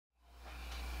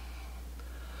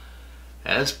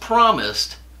as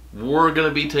promised, we're going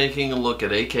to be taking a look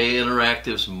at AK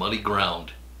Interactive's Muddy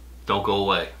Ground. Don't go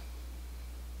away.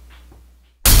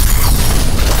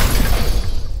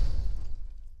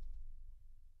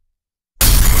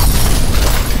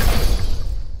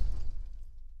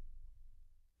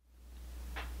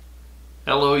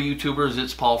 Hello YouTubers,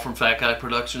 it's Paul from Fat Guy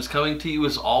Productions, coming to you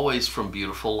as always from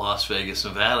beautiful Las Vegas,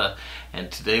 Nevada. And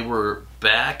today we're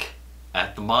back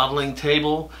at the modeling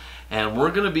table, and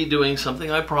we're going to be doing something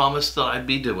I promised that I'd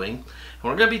be doing. And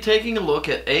we're going to be taking a look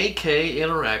at AK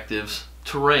Interactive's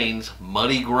Terrain's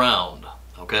Muddy Ground.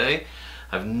 Okay?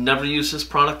 I've never used this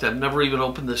product, I've never even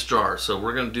opened this jar, so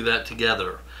we're going to do that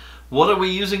together. What are we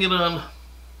using it on?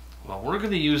 Well, we're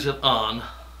going to use it on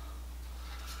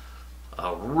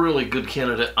a really good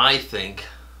candidate, I think.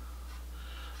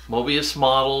 Mobius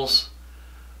Models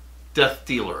Death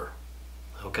Dealer.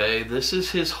 Okay, this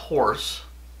is his horse,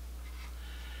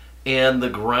 and the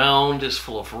ground is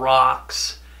full of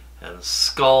rocks and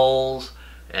skulls,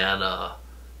 and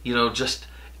you know, just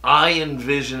I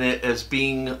envision it as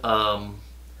being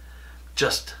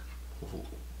just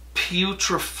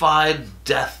putrefied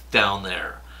death down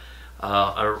there.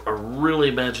 I really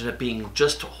imagine it being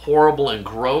just horrible and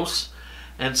gross.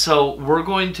 And so we're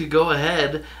going to go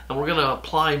ahead and we're going to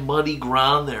apply muddy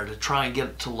ground there to try and get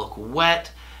it to look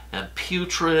wet and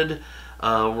putrid.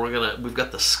 We've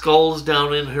got the skulls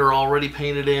down in here already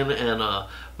painted in, and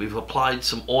we've applied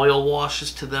some oil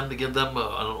washes to them to give them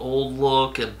an old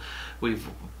look, and we've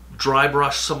dry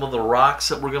brushed some of the rocks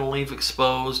that we're going to leave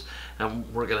exposed,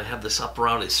 and we're going to have this up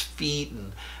around his feet,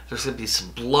 and there's going to be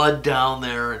some blood down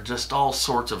there and just all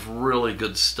sorts of really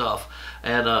good stuff.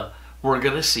 And we're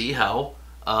going to see how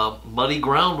muddy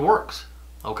ground works.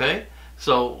 Okay,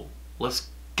 so let's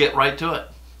get right to it.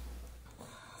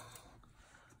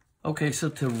 Okay, so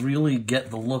to really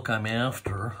get the look I'm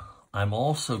after, I'm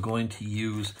also going to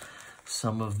use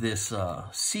some of this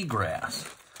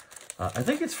seagrass. I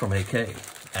think it's from AK,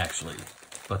 actually,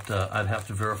 but I'd have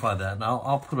to verify that. And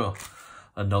I'll put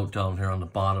a note down here on the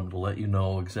bottom to let you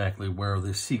know exactly where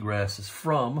this seagrass is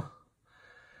from.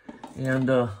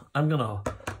 And I'm going to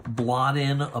blot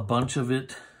in a bunch of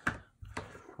it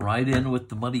right in with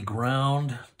the muddy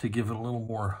ground to give it a little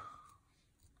more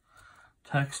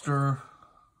texture.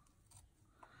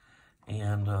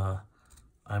 And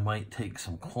I might take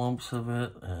some clumps of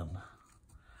it and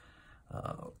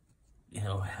you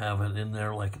know, have it in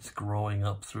there like it's growing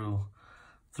up through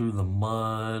the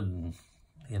mud, and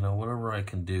you know, whatever I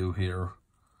can do here.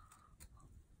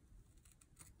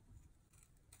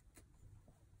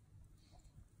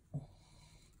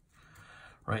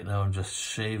 Right now I'm just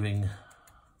shaving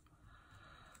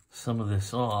some of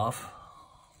this off.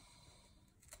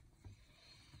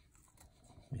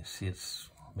 You see it's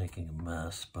making a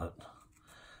mess, but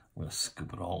I'm going to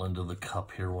scoop it all into the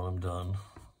cup here when I'm done.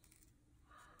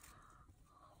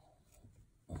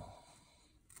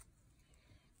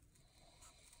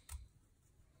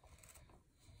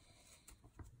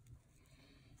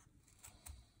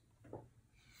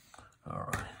 All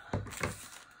right,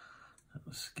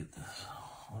 let's get this.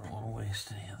 I don't want to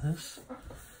waste any of this.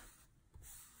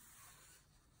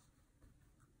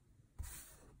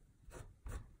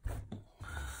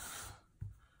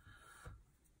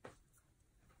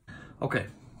 Okay,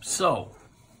 so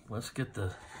let's get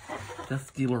the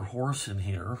Death Dealer horse in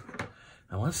here.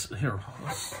 And let's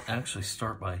actually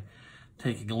start by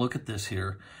taking a look at this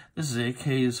here. This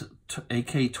is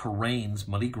AK Terrain's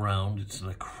Muddy Ground. It's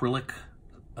an acrylic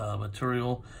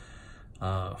material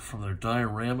from their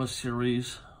Diorama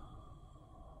series.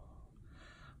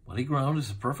 Muddy Ground is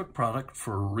a perfect product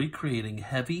for recreating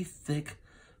heavy, thick,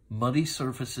 muddy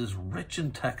surfaces rich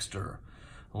in texture.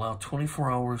 Allow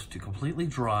 24 hours to completely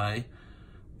dry.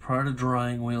 Prior to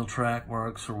drying, wheel track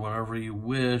marks or whatever you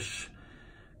wish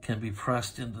can be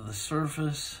pressed into the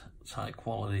surface. It's high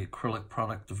quality acrylic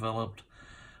product developed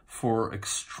for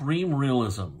extreme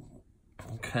realism.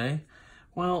 Okay,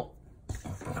 well,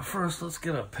 first let's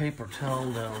get a paper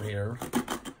towel down here,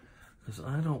 because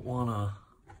I don't want to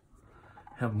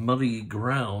have muddy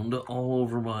ground all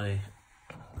over my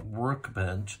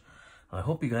workbench. I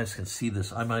hope you guys can see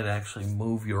this. I might actually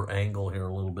move your angle here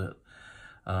a little bit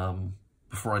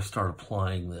before I start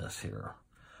applying this here.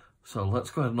 So let's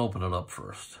go ahead and open it up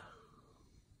first.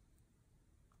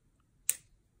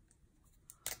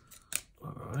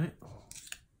 All right.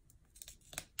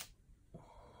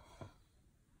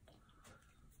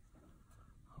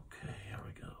 Okay, here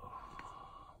we go.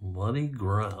 Muddy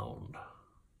ground.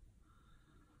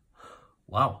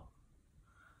 Wow.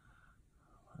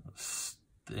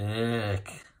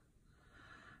 Thick.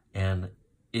 And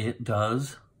it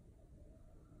does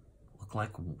look look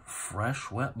like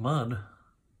fresh, wet mud.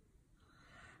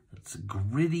 It's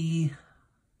gritty,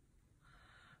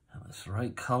 and it's the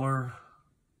right color.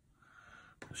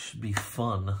 It should be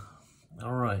fun.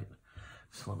 All right,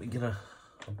 so let me get a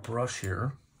brush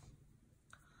here.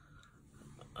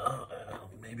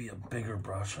 Maybe a bigger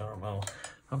brush, I don't know.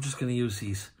 I'm just gonna use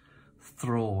these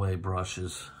throwaway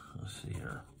brushes. Let's see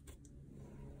here.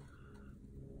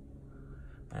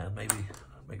 And maybe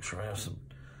make sure I have some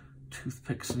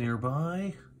toothpicks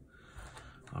nearby.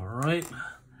 All right.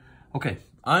 Okay,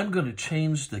 I'm gonna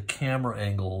change the camera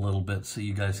angle a little bit so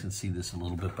you guys can see this a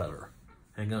little bit better.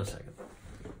 Hang on a second.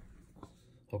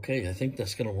 Okay, I think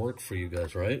that's gonna work for you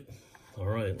guys, right? All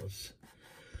right,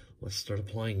 let's start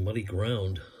applying muddy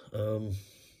ground.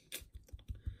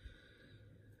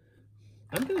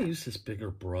 I'm gonna use this bigger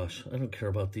brush. I don't care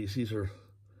about these. These are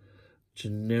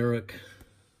generic.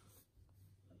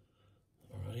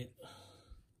 All right.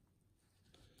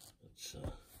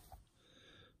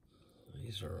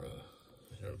 These are,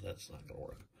 here, that's not gonna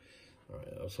work. All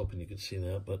right, I was hoping you could see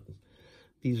that, but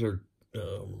these are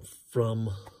from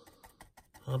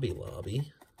Hobby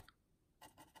Lobby.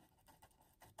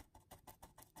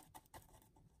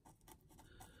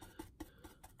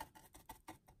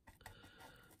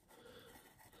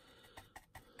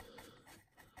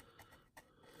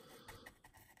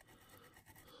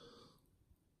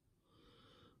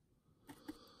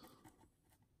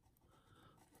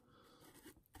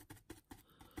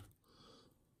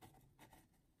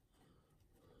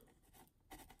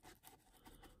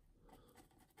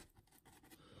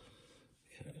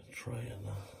 Try and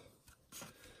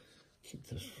keep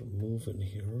this from moving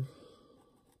here.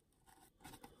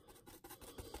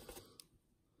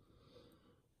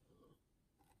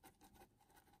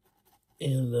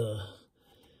 And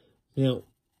now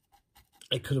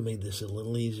I could have made this a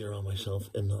little easier on myself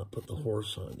and not put the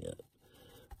horse on yet.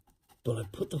 But I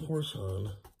put the horse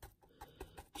on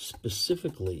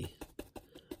specifically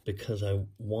because I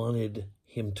wanted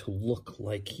him to look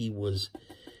like he was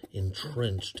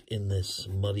entrenched in this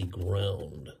muddy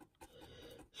ground.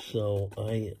 So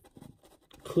I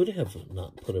could have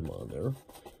not put him on there.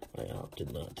 I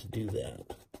opted not to do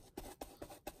that.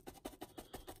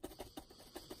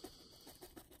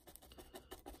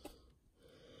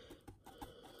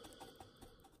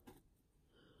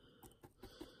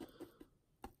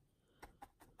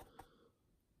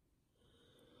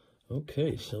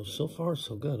 Okay, so far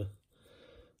so good.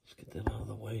 Let's get that out of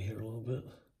the way here a little bit.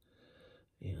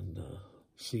 And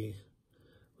see,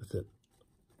 with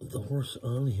the horse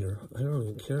on here, I don't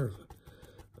even care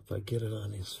if I get it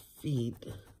on his feet,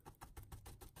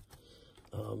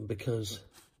 because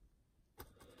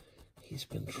he's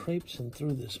been traipsing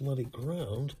through this muddy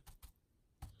ground.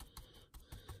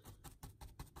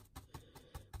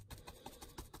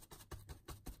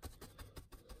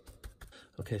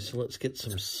 Okay, so let's get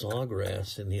some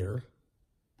sawgrass in here.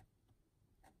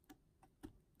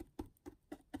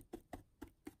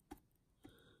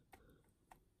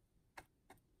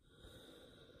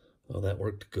 Oh, that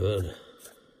worked good.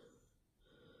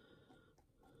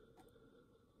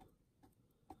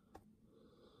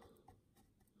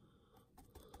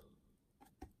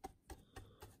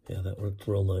 Yeah, that worked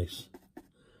real nice.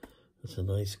 It's a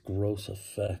nice gross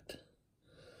effect.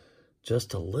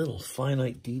 Just a little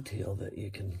finite detail that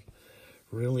you can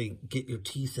really get your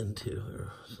teeth into.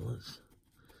 So let's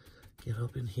get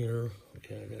up in here.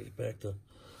 Okay, I gotta get back to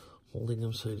holding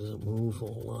him so he doesn't move a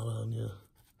whole lot on you.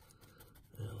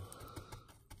 Yeah.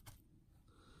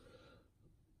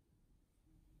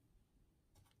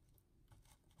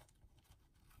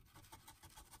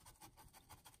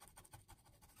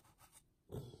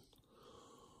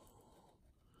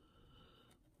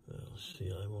 Let's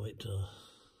see, I might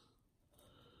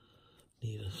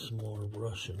need a smaller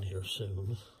brush in here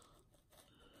soon.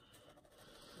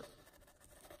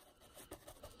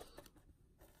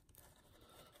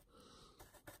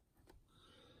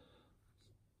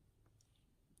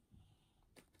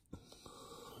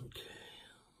 Okay.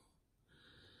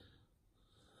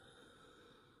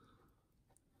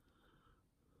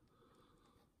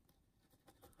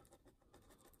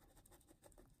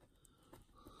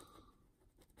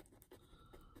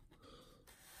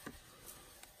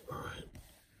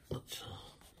 Let's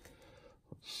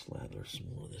slather some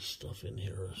more of this stuff in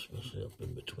here, especially up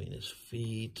in between his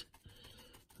feet.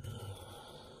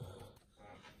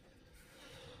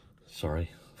 Sorry,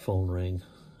 phone ring.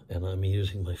 And I'm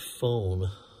using my phone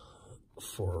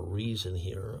for a reason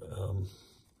here.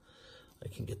 I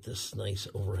can get this nice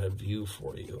overhead view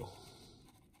for you.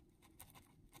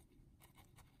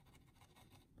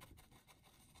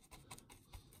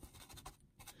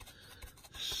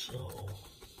 So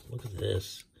Look at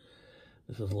this.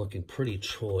 This is looking pretty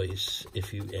choice,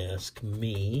 if you ask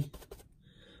me.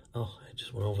 Oh, I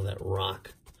just went over that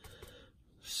rock.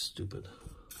 Stupid.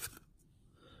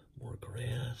 More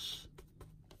grass.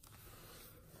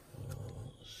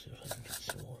 Let's see if I can get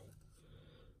some more.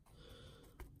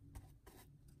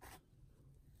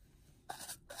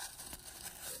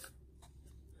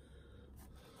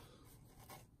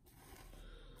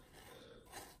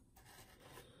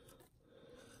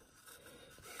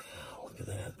 Look at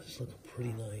that. This is looking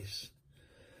pretty nice.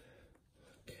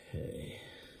 Okay.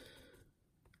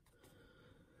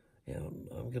 Yeah,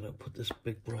 I'm going to put this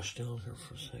big brush down here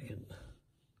for a second.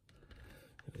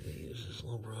 I'm going to use this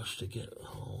little brush to get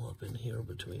all up in here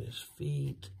between his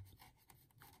feet.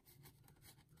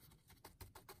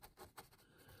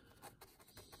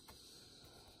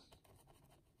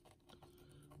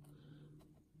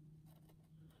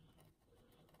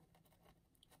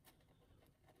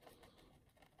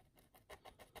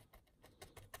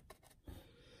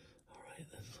 All right,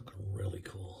 that's looking really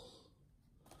cool.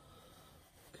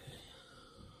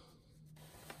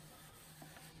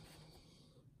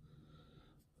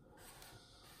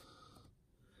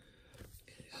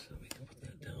 So we can put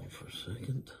that down for a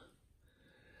second.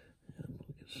 And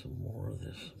we'll get some more of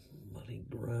this muddy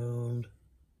ground.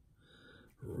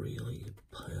 Really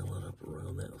pile it up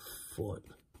around that foot.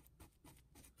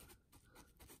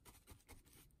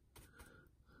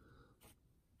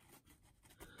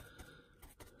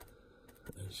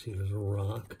 I see there's a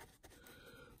rock.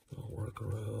 I'll work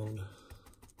around.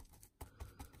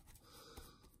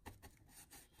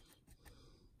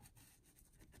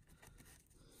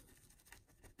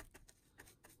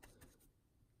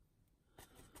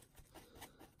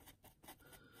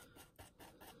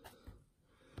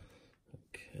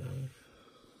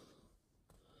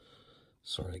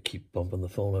 Sorry, I keep bumping the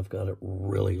phone. I've got it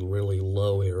really, really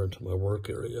low here into my work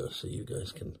area so you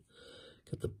guys can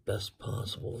get the best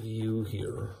possible view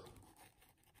here.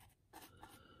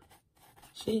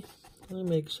 See, I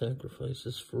make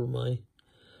sacrifices for my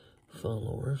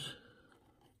followers.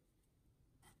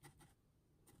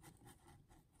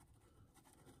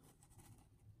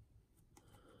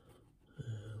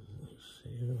 Let's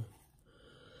see.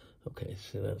 Okay,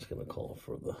 see, that's going to call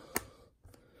for the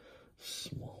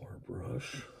smaller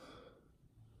brush.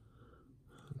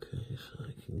 Okay, so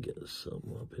I can get some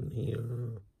up in here.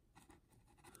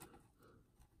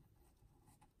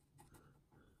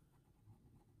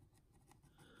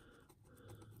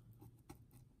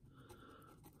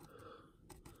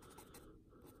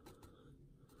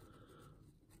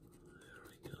 There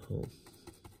we go.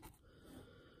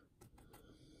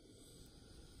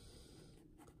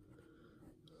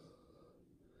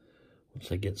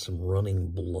 Once I get some running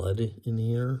blood in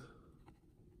here,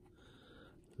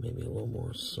 maybe a little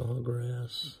more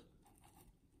sawgrass,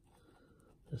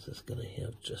 this is going to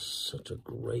have just such a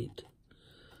great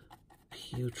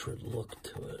putrid look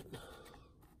to it.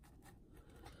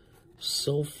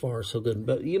 So far, so good.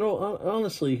 But, you know,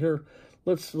 honestly, here,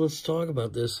 let's talk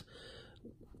about this.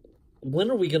 When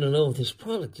are we going to know if this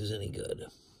product is any good?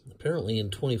 Apparently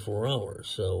in 24 hours.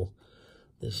 So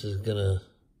this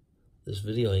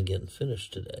video ain't getting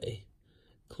finished today,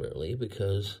 clearly,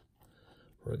 because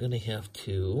we're going to have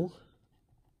to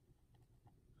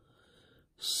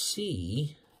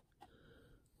see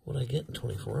what I get in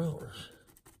 24 hours.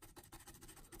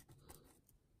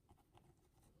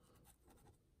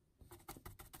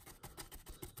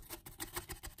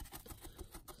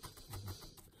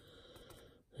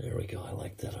 There we go. I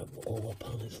like that. I'm all up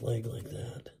on his leg like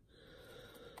that.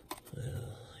 Yeah.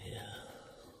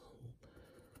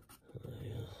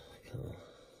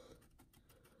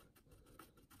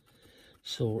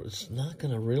 So it's not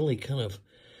going to really kind of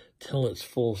tell its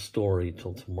full story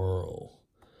till tomorrow.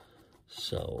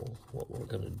 So what we're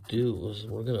going to do is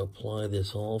we're going to apply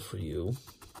this all for you,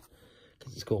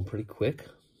 because it's going pretty quick.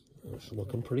 It's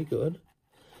looking pretty good.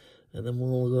 And then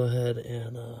we'll go ahead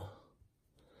and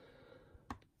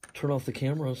turn off the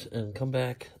cameras and come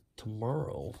back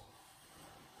tomorrow.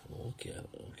 Look at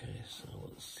it. Okay, so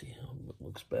let's see how it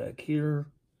looks back here.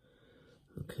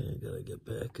 Okay, gotta get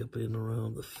back up in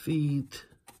around the feet.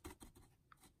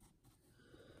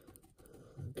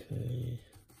 Okay,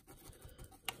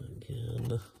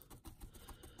 again.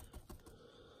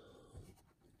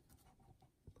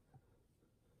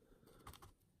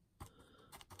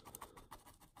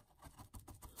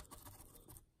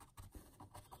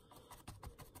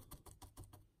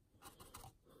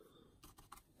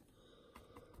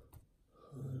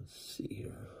 Let's see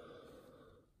here.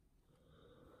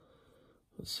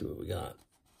 Let's see what we got.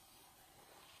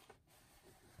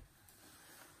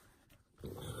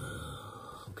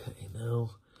 Okay, now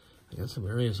I got some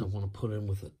areas I want to put in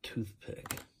with a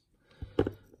toothpick.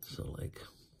 So like,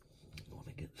 I want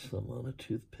to get some on a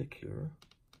toothpick here.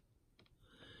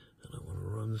 And I want to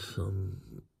run some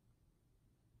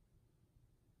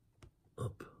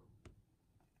up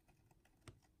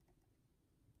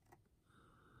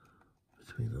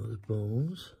between those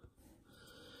bones.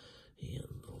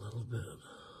 And a little bit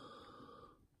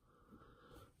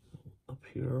up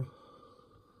here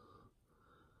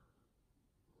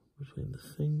between the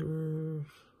fingers.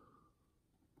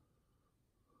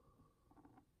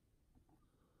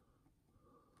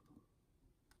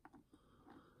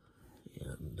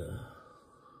 And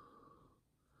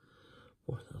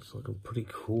boy, that's looking pretty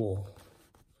cool.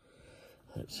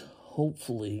 That's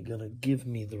hopefully gonna give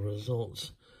me the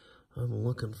results I'm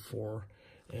looking for.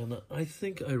 And I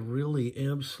think I really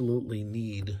absolutely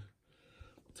need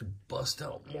to bust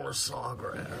out more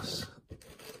sawgrass.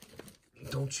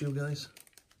 Don't you guys?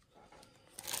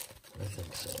 I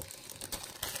think so.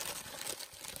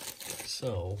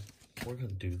 So, we're going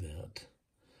to do that.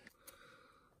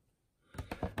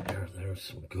 There's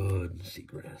some good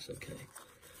seagrass, okay.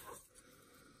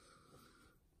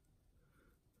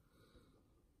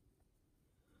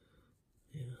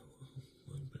 Yeah, a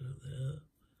little bit of that.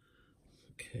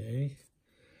 Okay,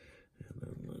 and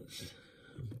then let's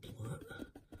plot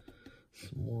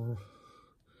some more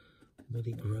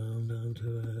muddy ground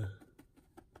onto it.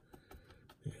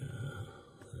 Yeah,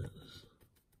 that's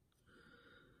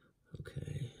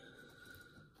okay.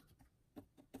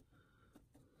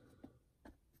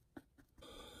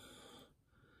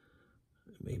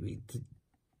 Maybe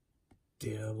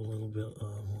dab a little bit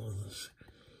on one of the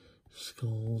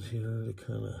skulls here to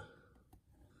kind of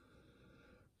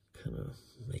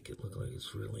make it look like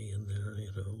it's really in there,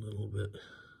 you know, a little bit.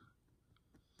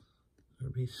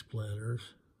 There'll be splatters.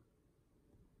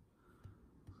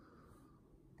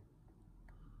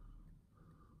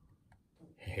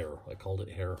 Hair, I called it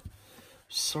hair.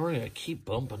 Sorry I keep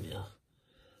bumping you.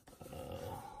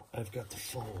 I've got the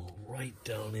phone right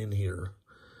down in here,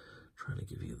 trying to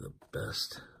give you the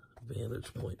best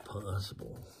vantage point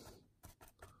possible.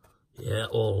 Yeah,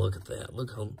 oh, look at that.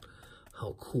 Look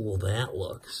how cool that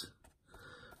looks.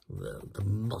 The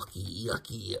mucky,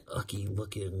 yucky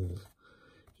looking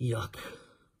yuck.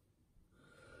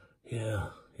 Yeah.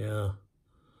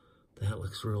 That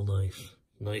looks real nice.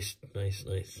 Nice.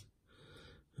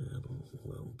 And a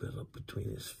little bit up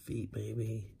between his feet,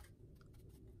 maybe.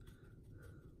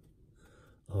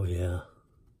 Oh, yeah.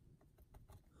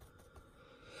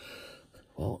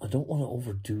 Well, I don't want to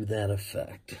overdo that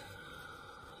effect.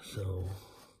 So,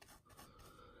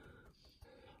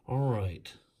 all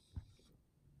right.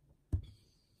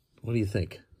 What do you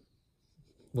think?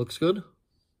 Looks good?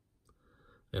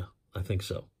 Yeah, I think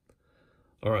so.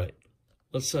 All right.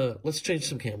 Let's change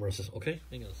some cameras, okay?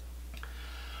 Hang on a second.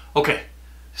 Okay.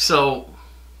 So,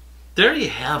 there you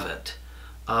have it.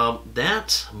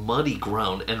 That's muddy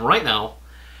ground. And right now,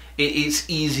 it's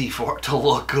easy for it to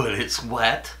look good. It's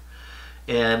wet,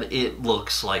 and it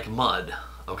looks like mud,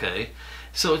 okay?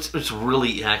 So it's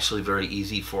really actually very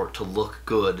easy for it to look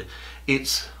good.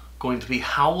 It's going to be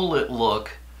how will it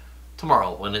look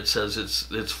tomorrow when it says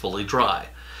it's fully dry.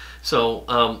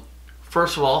 So,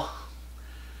 first of all,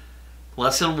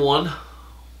 lesson 1,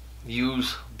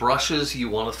 use brushes you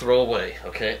want to throw away,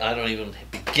 okay? I don't even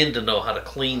begin to know how to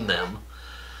clean them,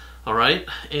 all right?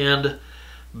 And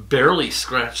barely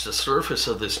scratch the surface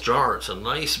of this jar. It's a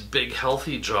nice, big,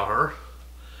 healthy jar.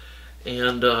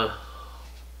 And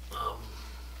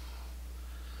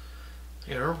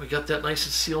here, we got that nice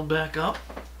and sealed back up.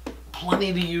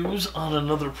 Plenty to use on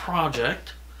another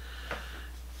project.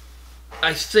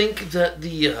 I think that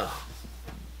the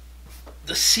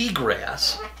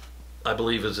seagrass, I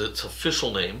believe is its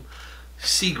official name,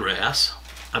 seagrass,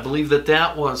 I believe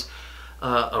that was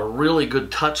a really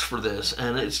good touch for this,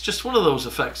 and it's just one of those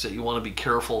effects that you want to be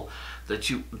careful that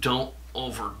you don't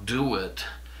overdo it.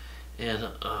 And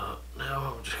now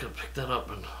I'm just going to pick that up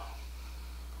and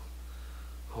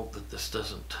hope that this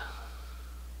doesn't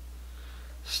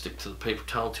stick to the paper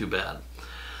towel too bad.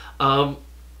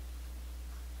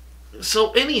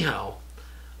 So anyhow,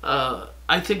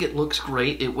 I think it looks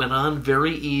great. It went on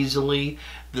very easily.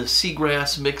 The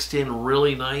seagrass mixed in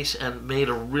really nice and made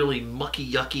a really mucky,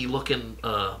 yucky looking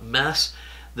mess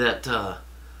that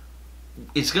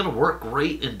is going to work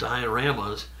great in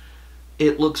dioramas.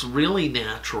 It looks really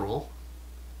natural.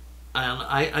 And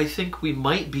I think we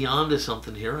might be onto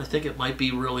something here. I think it might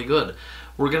be really good.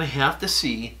 We're going to have to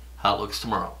see how it looks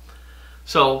tomorrow.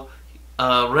 So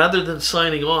rather than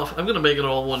signing off, I'm going to make it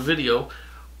all one video.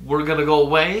 We're going to go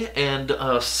away, and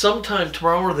sometime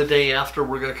tomorrow or the day after,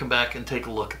 we're going to come back and take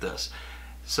a look at this.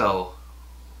 So,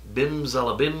 bim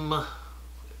zalabim,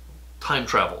 time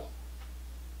travel.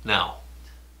 Now.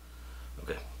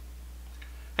 Okay.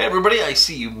 Hey everybody, I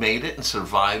see you made it and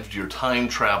survived your time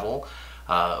travel.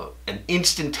 An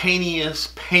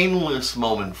instantaneous, painless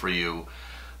moment for you.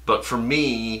 But for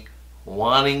me,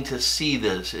 wanting to see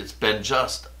this, it's been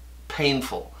just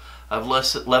painful. I've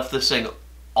left this thing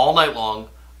all night long.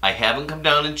 I haven't come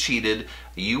down and cheated.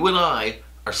 You and I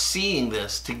are seeing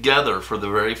this together for the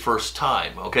very first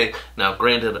time, okay? Now,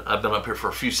 granted, I've been up here for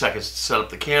a few seconds to set up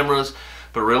the cameras,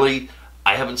 but really,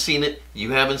 I haven't seen it,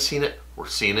 you haven't seen it, we're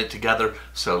seeing it together.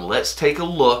 So let's take a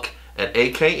look at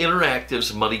AK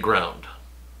Interactive's Muddy Ground.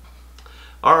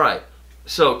 All right,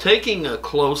 so taking a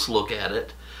close look at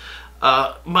it,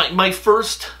 my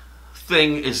first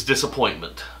thing is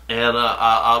disappointment, and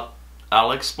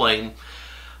I'll explain.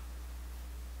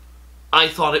 I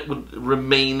thought it would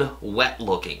remain wet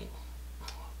looking.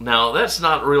 Now, that's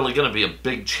not really going to be a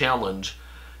big challenge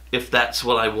if that's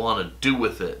what I want to do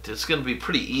with it. It's going to be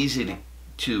pretty easy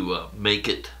to make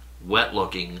it wet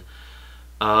looking,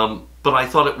 but I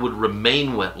thought it would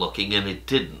remain wet looking, and it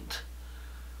didn't.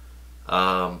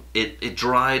 It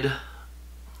dried.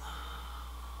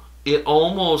 It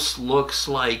almost looks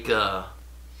like, I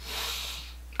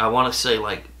want to say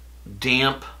like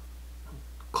damp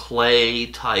clay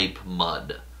type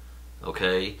mud,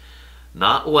 okay?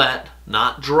 Not wet,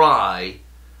 not dry,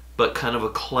 but kind of a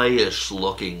clayish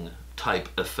looking type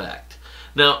effect.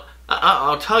 Now,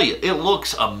 I'll tell you, it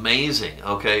looks amazing,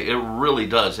 okay? It really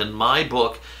does. In my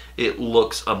book, it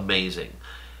looks amazing.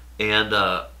 And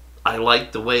I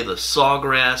like the way the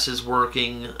sawgrass is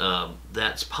working.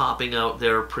 That's popping out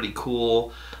there pretty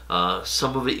cool.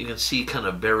 Some of it you can see kind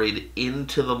of buried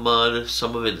into the mud.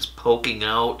 Some of it is poking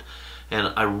out.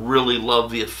 And I really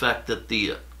love the effect that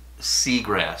the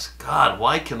seagrass. God,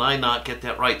 why can I not get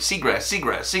that right? Seagrass,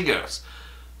 seagrass, seagrass.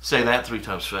 Say that 3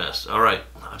 times fast. All right,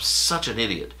 I'm such an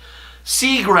idiot.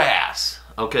 Seagrass.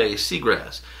 Okay,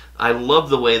 seagrass. I love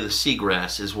the way the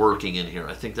seagrass is working in here.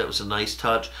 I think that was a nice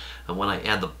touch. And when I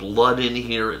add the blood in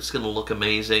here, it's going to look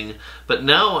amazing. But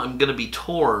now I'm going to be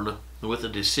torn with a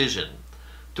decision.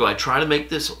 Do I try to make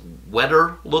this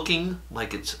wetter looking,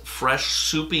 like it's fresh,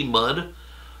 soupy mud?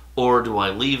 Or do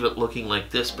I leave it looking like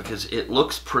this because it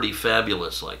looks pretty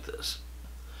fabulous like this?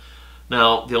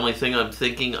 Now, the only thing I'm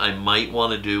thinking I might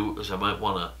want to do is I might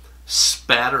want to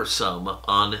spatter some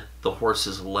on the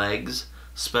horse's legs,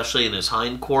 especially in his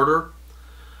hind quarter.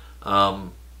 But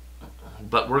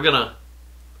we're going to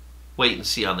wait and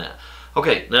see on that.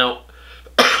 Okay, now,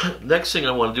 next thing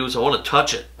I want to do is I want to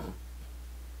touch it.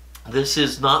 This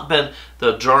has not been,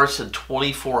 the jar said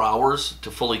 24 hours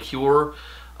to fully cure.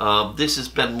 This has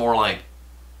been more like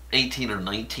 18 or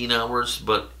 19 hours,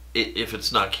 but if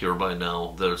it's not cured by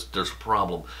now, there's a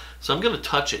problem. So I'm going to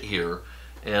touch it here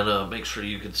and make sure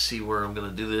you can see where I'm going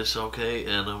to do this, okay?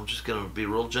 And I'm just going to be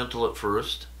real gentle at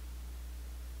first.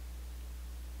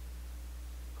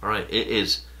 All right, it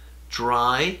is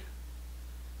dry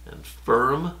and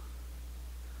firm.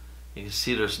 You can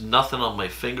see there's nothing on my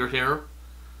finger here,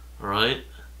 all right?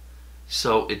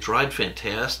 So it dried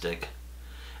fantastic.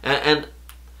 And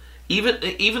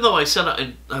even though I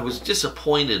said I was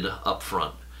disappointed up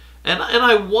front, and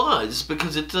I was,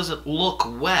 because it doesn't look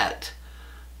wet,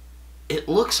 it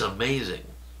looks amazing.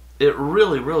 It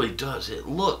really, really does. It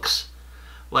looks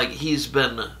like he's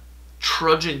been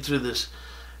trudging through this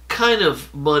kind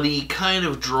of muddy, kind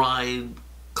of dry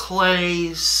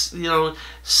clay, you know,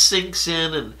 sinks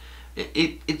in, and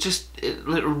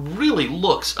it really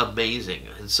looks amazing.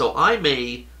 And so I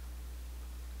may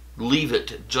leave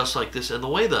it just like this, and the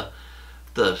way the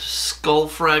skull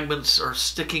fragments are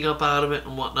sticking up out of it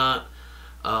and whatnot,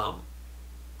 I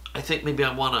think maybe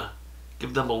I want to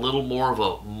give them a little more of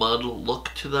a mud look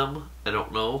to them. I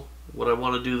don't know what I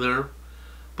want to do there,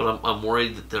 but I'm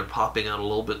worried that they're popping out a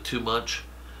little bit too much.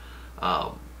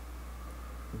 But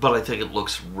I think it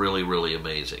looks really, really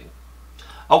amazing.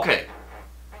 Okay,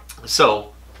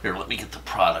 so here, let me get the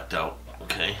product out,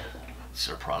 okay? It's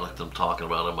their product I'm talking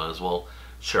about. I might as well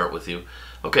share it with you.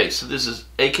 Okay, so this is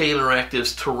AK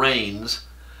Interactive's Terrains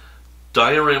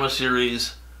Diorama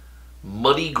Series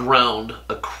Muddy Ground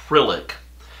Acrylic.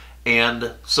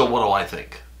 And so what do I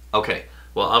think? Okay,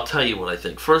 well, I'll tell you what I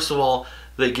think. First of all,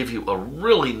 they give you a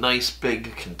really nice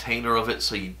big container of it,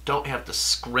 so you don't have to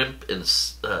scrimp and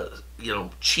you know,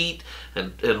 cheat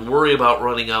and worry about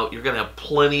running out. You're going to have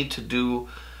plenty to do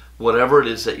whatever it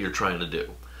is that you're trying to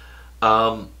do.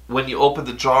 When you open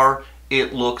the jar,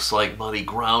 it looks like muddy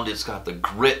ground. It's got the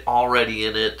grit already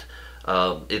in it.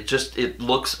 It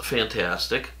looks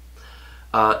fantastic.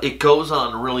 It goes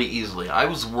on really easily. I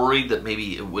was worried that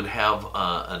maybe it would have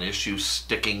an issue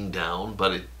sticking down,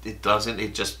 but it doesn't.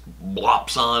 It just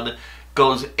blops on,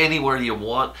 goes anywhere you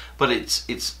want, but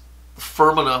it's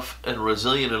firm enough and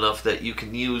resilient enough that you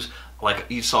can use, like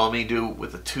you saw me do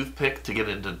with a toothpick, to get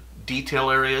into detail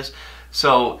areas.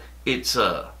 So it's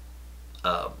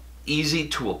easy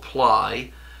to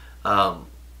apply,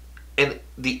 and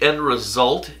the end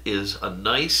result is a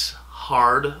nice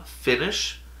hard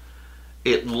finish.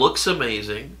 It looks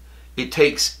amazing. It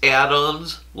takes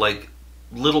add-ons like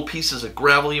little pieces of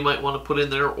gravel you might want to put in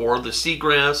there, or the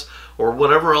seagrass, or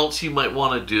whatever else you might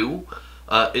want to do.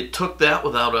 It took that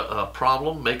without a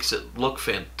problem, makes it look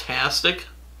fantastic.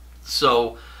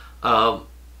 So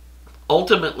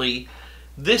ultimately,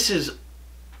 this is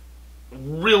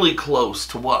really close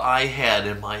to what I had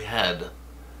in my head,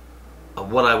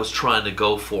 what I was trying to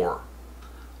go for.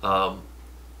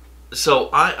 So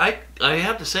I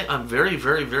have to say I'm very,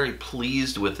 very, very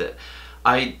pleased with it.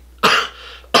 I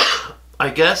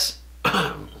guess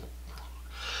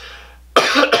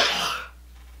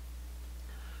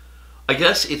I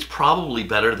guess it's probably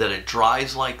better that it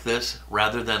dries like this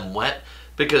rather than wet,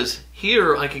 because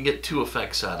here I can get two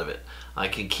effects out of it. I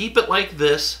can keep it like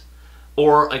this,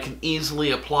 or I can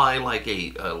easily apply like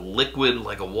a liquid,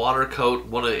 like a water coat,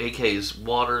 one of AK's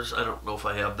waters. I don't know if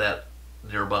I have that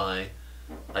nearby.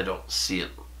 I don't see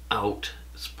it out.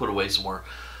 It's put away somewhere.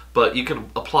 But you can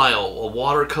apply a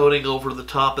water coating over the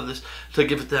top of this to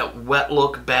give it that wet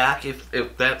look back,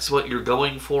 if that's what you're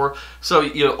going for. So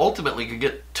you ultimately can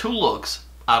get two looks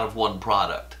out of one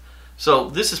product. So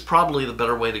this is probably the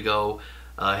better way to go,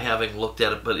 having looked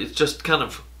at it, but it just kind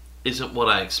of isn't what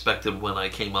I expected when I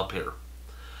came up here.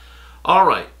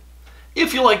 Alright,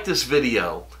 if you like this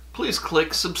video, please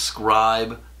click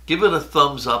subscribe, give it a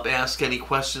thumbs up, ask any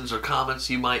questions or comments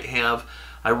you might have.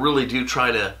 I really do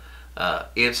try to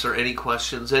answer any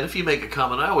questions, and if you make a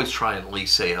comment, I always try and at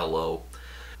least say hello.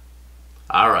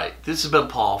 Alright, this has been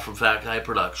Paul from Fat Guy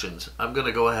Productions. I'm going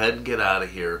to go ahead and get out of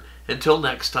here. Until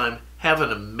next time, have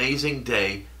an amazing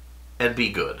day and be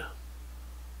good.